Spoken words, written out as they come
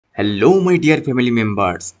Hello, my dear family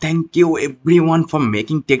members. Thank you everyone for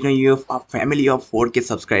making Tekno a family of 4K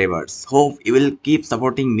subscribers. Hope you will keep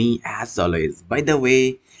supporting me as always. By the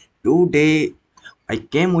way, today I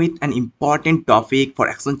came with an important topic for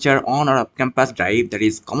Accenture on our campus drive, that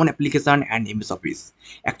is common application and MS Office.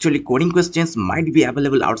 Actually, coding questions might be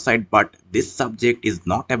available outside, but this subject is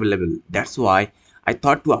not available. That's why I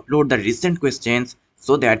thought to upload the recent questions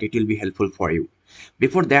so that it will be helpful for you.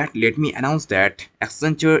 Before that, let me announce that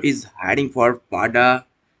Accenture is hiring for PADA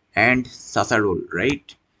and SASA role,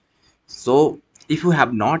 right? So if you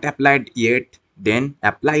have not applied yet, then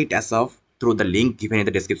apply it as of through the link given in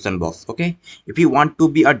the description box. Okay. If you want to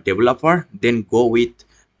be a developer, then go with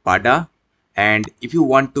PADA. And if you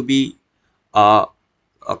want to be a,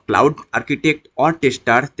 a cloud architect or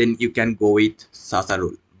tester, then you can go with SASA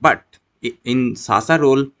role. But in SASA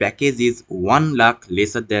role, package is 1 lakh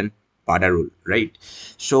lesser than PADA role, right?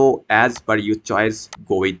 So as per your choice,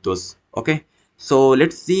 go with those. Okay. So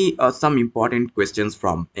let's see some important questions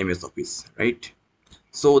from MS Office, right?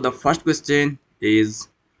 So the first question is,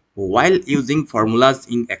 while using formulas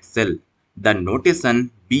in Excel, the notation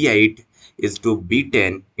B8 is to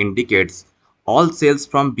B10 indicates all cells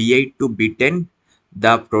from B8 to B10,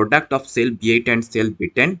 the product of cell B8 and cell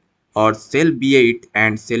B10, or cell B8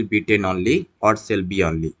 and cell B10 only, or cell B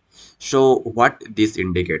only. So what this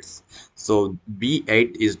indicates? So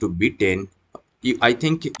B8 is to B10. I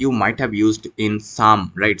think you might have used in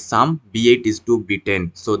sum, right? Sum B8 is to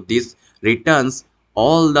B10. So this returns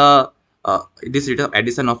all the this return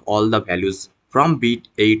addition of all the values from bit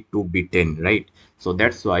 8 to bit 10, right? So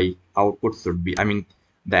that's why output should be, I mean,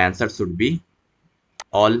 the answer should be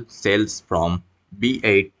all cells from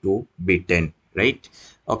B8 to B10, right?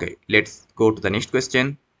 Okay, let's go to the next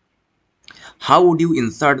question. How would you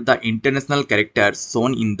insert the international characters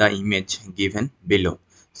shown in the image given below?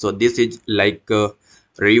 So this is like a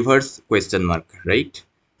reverse question mark, right?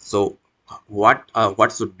 So what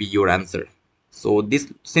should be your answer? So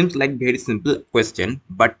this seems like very simple question,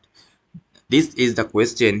 but this is the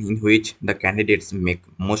question in which the candidates make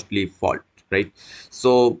mostly fault, right?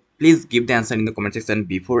 So please give the answer in the comment section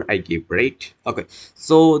before I give, right? Okay,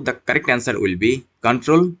 so the correct answer will be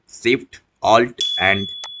Control Shift Alt and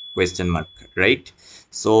question mark, right?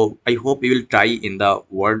 So I hope you will try in the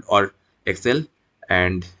Word or Excel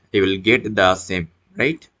and you will get the same,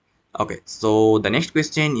 right? Okay, so the next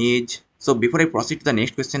question is, so before I proceed to the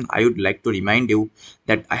next question, I would like to remind you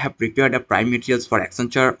that I have prepared a prime materials for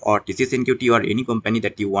Accenture or TCS NQT or any company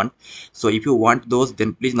that you want. So if you want those,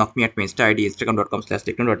 then please knock me at my Insta ID,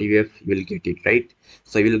 instagram.com/tekno.evf. You will get it, right?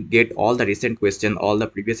 So you will get all the recent question, all the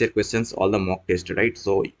previous year questions, all the mock test, right?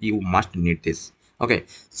 So you must need this. Okay,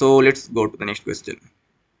 so let's go to the next question.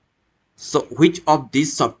 So which of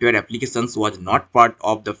these software applications was not part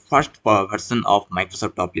of the first version of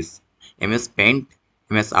Microsoft Office? MS Paint,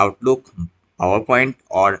 MS Outlook, PowerPoint,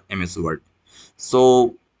 or MS Word?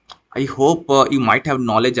 So I hope you might have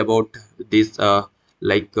knowledge about this,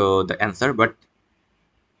 the answer, but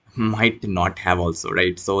might not have also,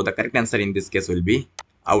 right? So the correct answer in this case will be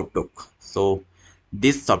Outlook. So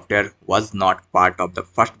this software was not part of the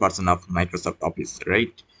first version of Microsoft Office,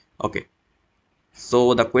 right? Okay.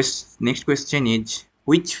 So the next question is,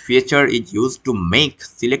 which feature is used to make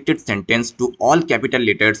selected sentence to all capital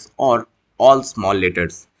letters or all small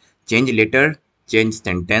letters? Change letter, change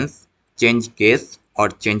sentence, change case, or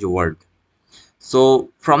change word? So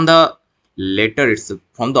from the letter itself,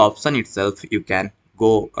 from the option itself, you can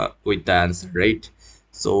go with the answer, right?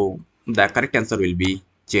 So the correct answer will be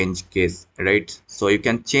change case, right? So you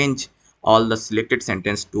can change all the selected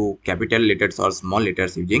sentence to capital letters or small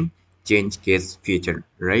letters using change case feature,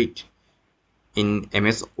 right? In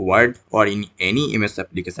MS Word or in any MS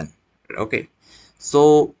application. Okay,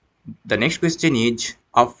 so the next question is,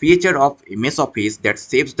 a feature of MS Office that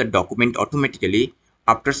saves the document automatically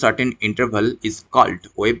after certain interval is called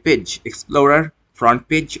Web Page Explorer, Front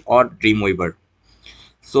Page, or Dreamweaver.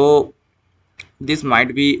 So this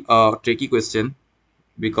might be a tricky question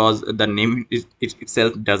because the name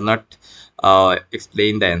itself does not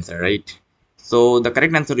explain the answer, right? So the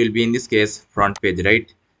correct answer will be in this case front page,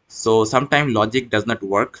 right? So sometimes logic does not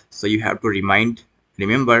work, so you have to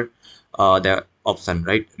remember the option,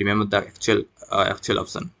 right? Remember the actual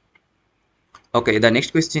option. Okay, the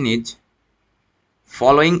next question is,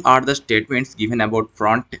 following are the statements given about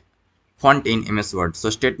font in MS Word.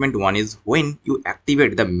 So statement 1 is, when you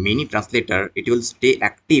activate the mini translator, it will stay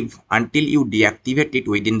active until you deactivate it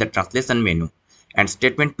within the translation menu. And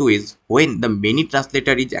statement 2 is, when the mini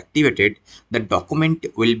translator is activated, the document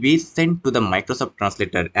will be sent to the Microsoft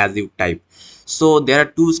Translator as you type. So there are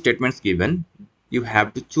two statements given. you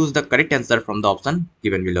have to choose the correct answer from the option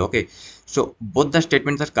given below. Okay, so both the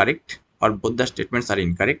statements are correct, or both the statements are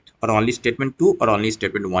incorrect, or only statement 2 or only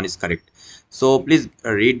statement 1 is correct. So please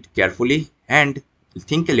read carefully and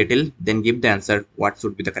think a little, then give the answer what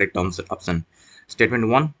should be the correct option, statement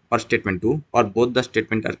 1 or statement 2, or both the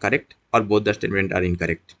statements are correct or both the statements are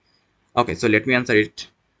incorrect. Okay, so let me answer it.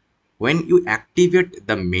 When you activate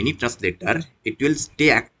the mini translator, it will stay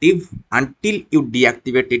active until you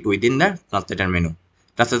deactivate it within the translation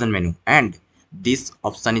menu. And this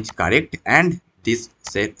option is correct, and this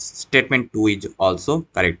statement 2 is also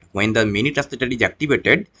correct. When the mini translator is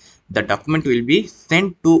activated, the document will be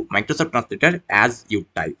sent to Microsoft Translator as you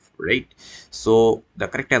type, right? So the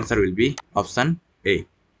correct answer will be option A.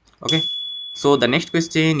 Okay. So the next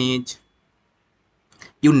question is,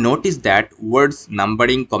 you notice that words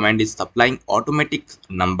numbering command is supplying automatic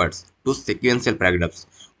numbers to sequential paragraphs.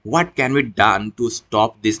 What can be done to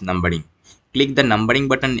stop this numbering? Click the numbering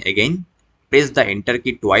button again. Press the enter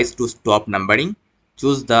key twice to stop numbering.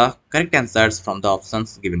 Choose the correct answers from the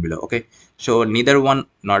options given below. Okay. So neither one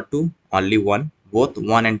nor two, only one. Both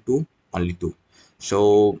one and two, only two.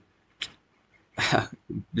 So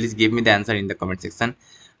please give me the answer in the comment section.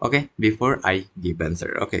 Okay. Before I give the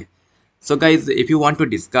answer. Okay. So guys, if you want to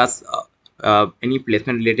discuss any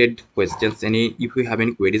placement related questions, if you have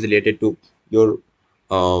any queries related to your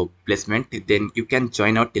placement, then you can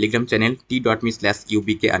join our Telegram channel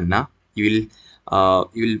t.me/ubkanna. You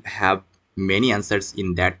will have many answers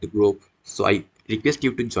in that group. So I request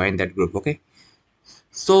you to join that group. Okay.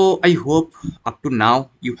 So I hope up to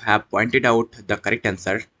now you have pointed out the correct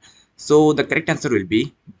answer. So the correct answer will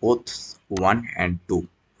be both 1 and 2,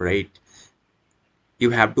 right? You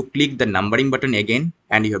have to click the numbering button again,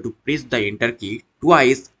 and you have to press the enter key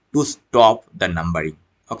twice to stop the numbering.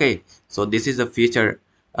 Okay, so this is a feature,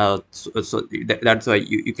 that's why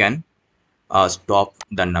you can stop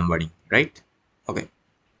the numbering, right? Okay,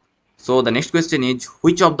 so the next question is,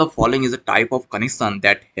 which of the following is a type of connection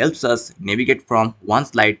that helps us navigate from one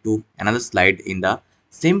slide to another slide in the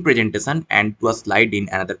same presentation and to a slide in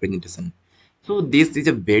another presentation? So this is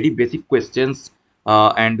a very basic questions,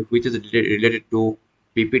 and which is related to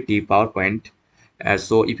PPT PowerPoint.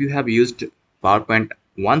 So if you have used PowerPoint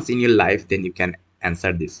once in your life, then you can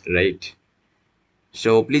answer this, right?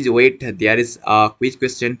 So please wait, there is a quiz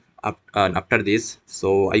question after this.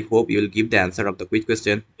 So I hope you will give the answer of the quiz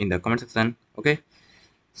question in the comment section. Okay.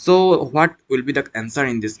 So what will be the answer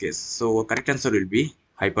in this case? So correct answer will be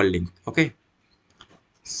hyperlink. Okay.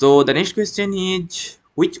 So the next question is,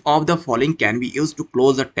 which of the following can be used to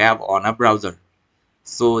close a tab on a browser?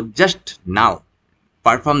 So just now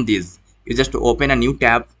perform this. You just open a new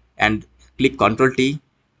tab and click Ctrl T,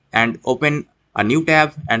 and open a new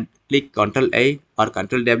tab and click Ctrl A or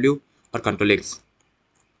Ctrl W or Ctrl X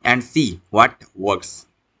and see what works.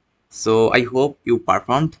 So I hope you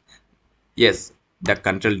performed. Yes, the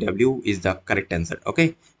Ctrl W is the correct answer.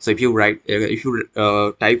 Okay, so if you type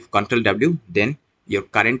Ctrl W, then your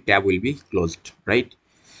current tab will be closed, right?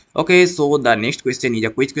 Okay, so the next question is a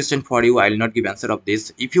quiz question for you. I will not give answer of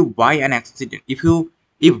this. If by an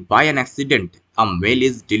accident a mail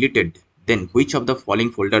is deleted, then which of the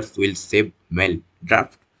following folders will save mail?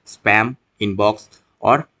 Draft, spam, inbox,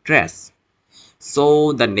 or trash?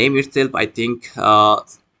 So the name itself, I think,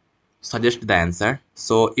 suggest the answer.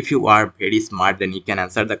 So if you are very smart, then you can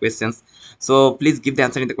answer the questions. So please give the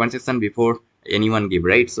answer in the comment section before anyone give,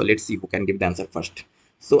 right? So let's see who can give the answer first.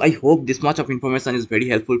 So I hope this much of information is very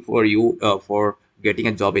helpful for you for getting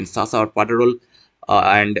a job in Sasa or Paderol,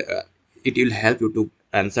 and it will help you to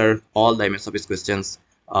answer all the MS Office questions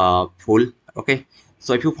full. Okay,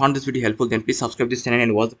 so if you found this video helpful, then please subscribe this channel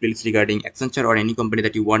and watch the playlist regarding Accenture or any company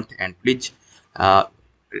that you want. And please, I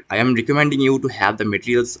am recommending you to have the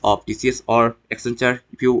materials of TCS or Accenture.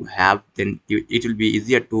 If you have, then it will be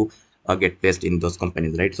easier to get placed in those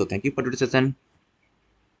companies, right? So thank you for today's session.